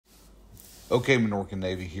Okay, Minorcan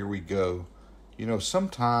Navy, here we go. You know,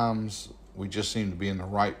 sometimes we just seem to be in the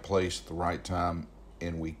right place at the right time,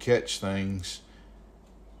 and we catch things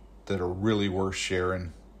that are really worth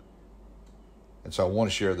sharing. And so I want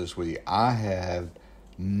to share this with you. I have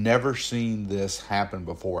never seen this happen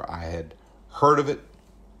before. I had heard of it,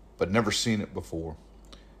 but never seen it before.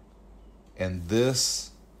 And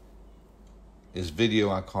this is video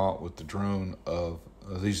I caught with the drone of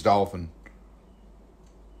these dolphin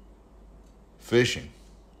fishing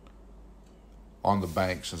on the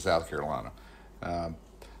banks in South Carolina.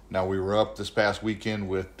 Now, we were up this past weekend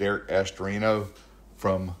with Derek Astorino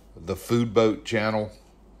from the Food Boat channel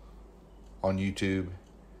on YouTube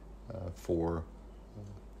for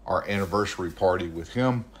our anniversary party with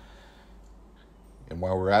him. And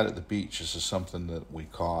while we're out at the beach, this is something that we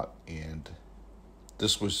caught, and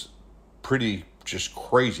this was pretty just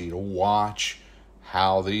crazy to watch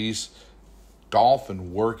how these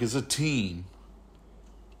dolphin work as a team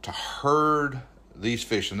to herd these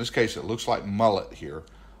fish. In this case, it looks like mullet here,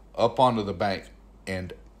 up onto the bank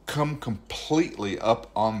and come completely up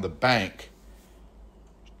on the bank,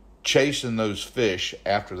 chasing those fish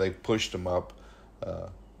after they pushed them up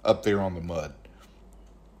there on the mud.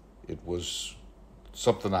 It was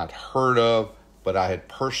something I'd heard of, but I had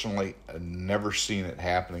personally never seen it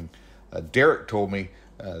happening. Derek told me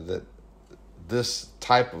that this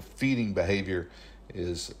type of feeding behavior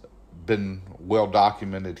is been well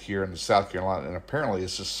documented here in the South Carolina, and apparently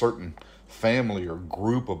it's a certain family or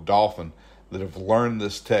group of dolphin that have learned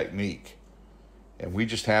this technique, and we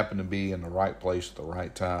just happen to be in the right place at the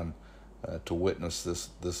right time to witness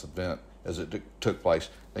this event as it took place.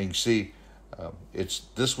 And you can see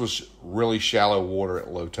this was really shallow water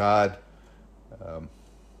at low tide.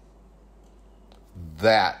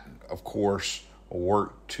 That, of course,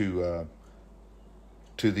 worked to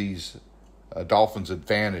these dolphins'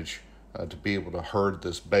 advantage to be able to herd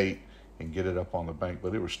this bait and get it up on the bank.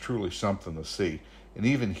 But it was truly something to see. And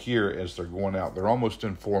even here, as they're going out, they're almost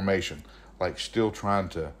in formation, like still trying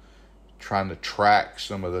to track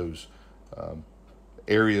some of those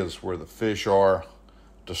areas where the fish are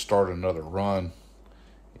to start another run.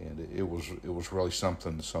 And it was really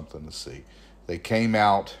something to see. They came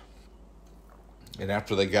out, and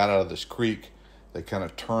after they got out of this creek, they kind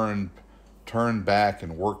of turned back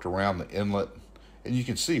and worked around the inlet. And you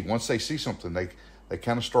can see, once they see something, they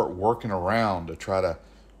kind of start working around to try to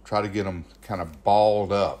get them kind of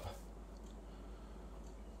balled up.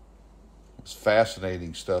 It's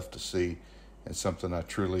fascinating stuff to see, and something I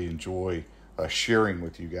truly enjoy sharing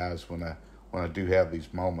with you guys when I do have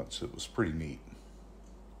these moments. It was pretty neat.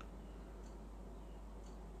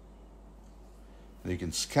 And you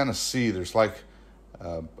can kind of see there's like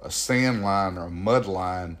a sand line or a mud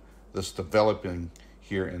line that's developing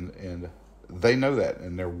here, and they know that,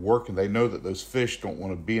 and they're working. They know that those fish don't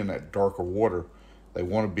want to be in that darker water. They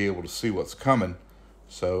want to be able to see what's coming,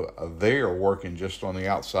 so they are working just on the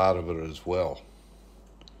outside of it as well.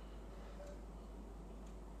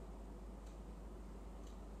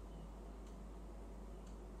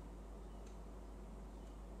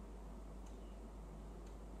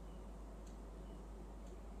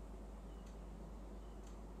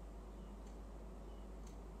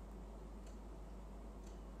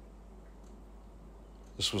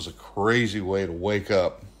 This was a crazy way to wake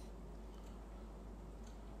up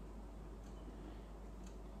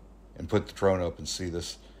and put the drone up and see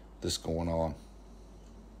this going on.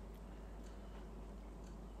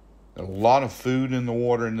 A lot of food in the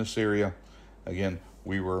water in this area. Again,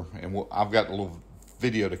 I've got a little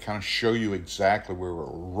video to kind of show you exactly where we're,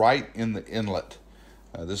 right in the inlet.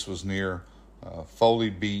 This was near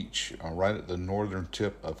Foley Beach, right at the northern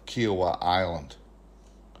tip of Kiawah Island.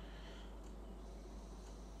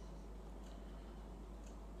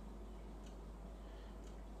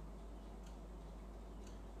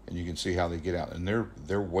 And you can see how they get out, and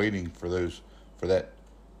they're waiting for that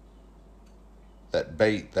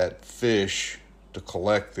bait, that fish, to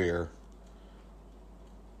collect there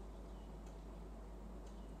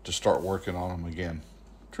to start working on them again.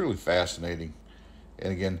 Truly fascinating,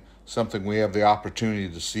 and again, something we have the opportunity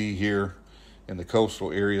to see here in the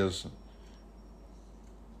coastal areas,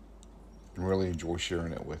 and really enjoy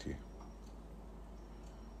sharing it with you.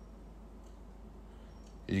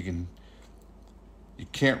 You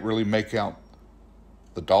can't really make out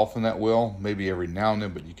the dolphin that well, maybe every now and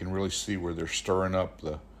then, but you can really see where they're stirring up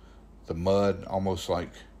the mud, almost like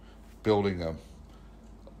building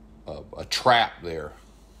a trap there.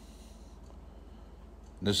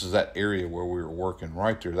 And this is that area where we were working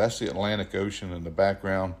right there. That's the Atlantic Ocean in the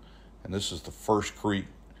background, and this is the first creek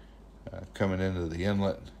coming into the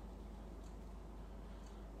inlet.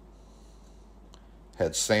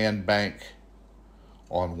 had sandbank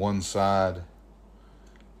on one side,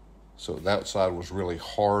 so that side was really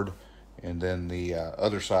hard, and then the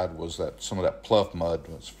other side was that some of that pluff mud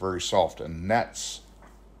was very soft, and that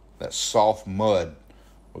soft mud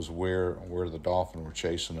was where the dolphin were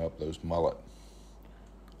chasing up those mullet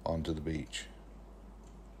onto the beach.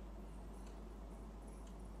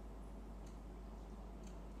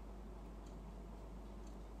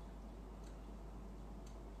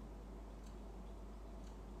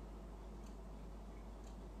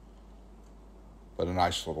 But a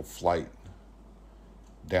nice little flight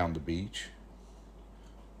down the beach.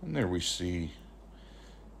 And there we see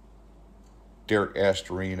Derek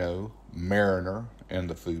Astorino, Mariner, and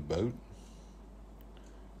the food boat.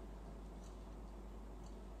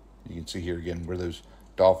 You can see here again where those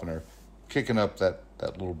dolphin are kicking up that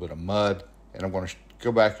little bit of mud. And I'm going to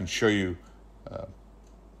go back and show you a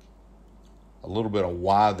little bit of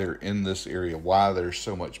why they're in this area, why there's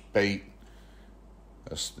so much bait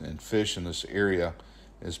and fish in this area.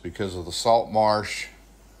 Is because of the salt marsh,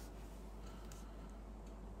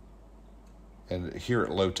 and here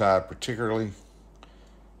at low tide particularly,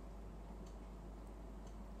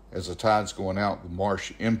 as the tide's going out, the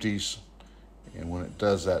marsh empties, and when it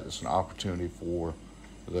does that, it's an opportunity for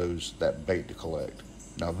that bait to collect.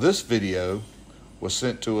 Now this video was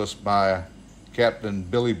sent to us by Captain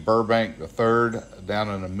Billy Burbank III down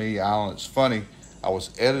on Amelia Island. It's funny, I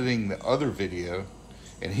was editing the other video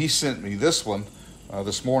and he sent me this one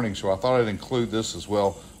this morning, so I thought I'd include this as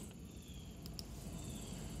well.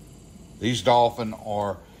 These dolphin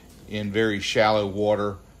are in very shallow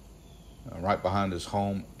water right behind his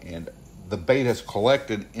home, and the bait has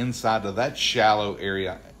collected inside of that shallow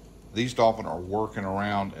area. These dolphin are working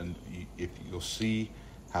around, and if you'll see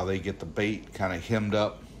how they get the bait kind of hemmed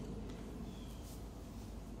up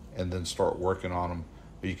and then start working on them.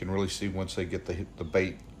 But you can really see once they get the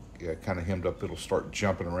bait kind of hemmed up, it'll start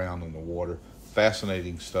jumping around in the water.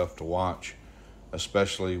 Fascinating stuff to watch,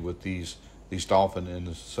 especially with these dolphin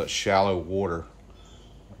in such shallow water,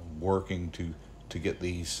 working to get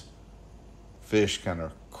these fish kind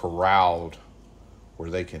of corralled where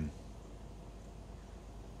they can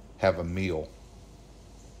have a meal.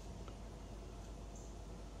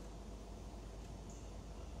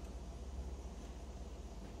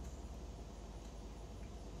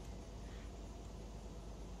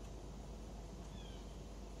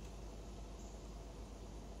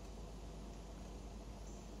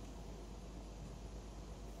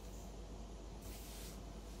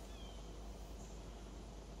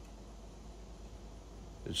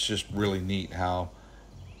 It's just really neat how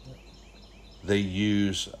they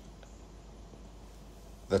use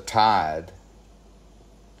the tide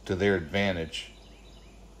to their advantage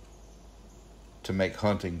to make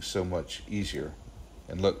hunting so much easier.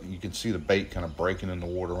 And look, you can see the bait kind of breaking in the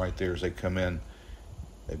water right there as they come in.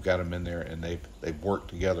 They've got them in there, and they've worked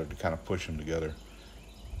together to kind of push them together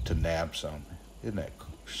to nab some. Isn't that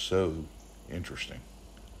so interesting?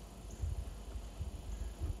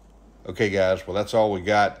 Okay, guys, well, that's all we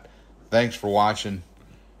got. Thanks for watching.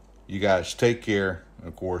 You guys take care. And,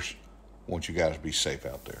 of course, I want you guys to be safe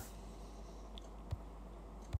out there.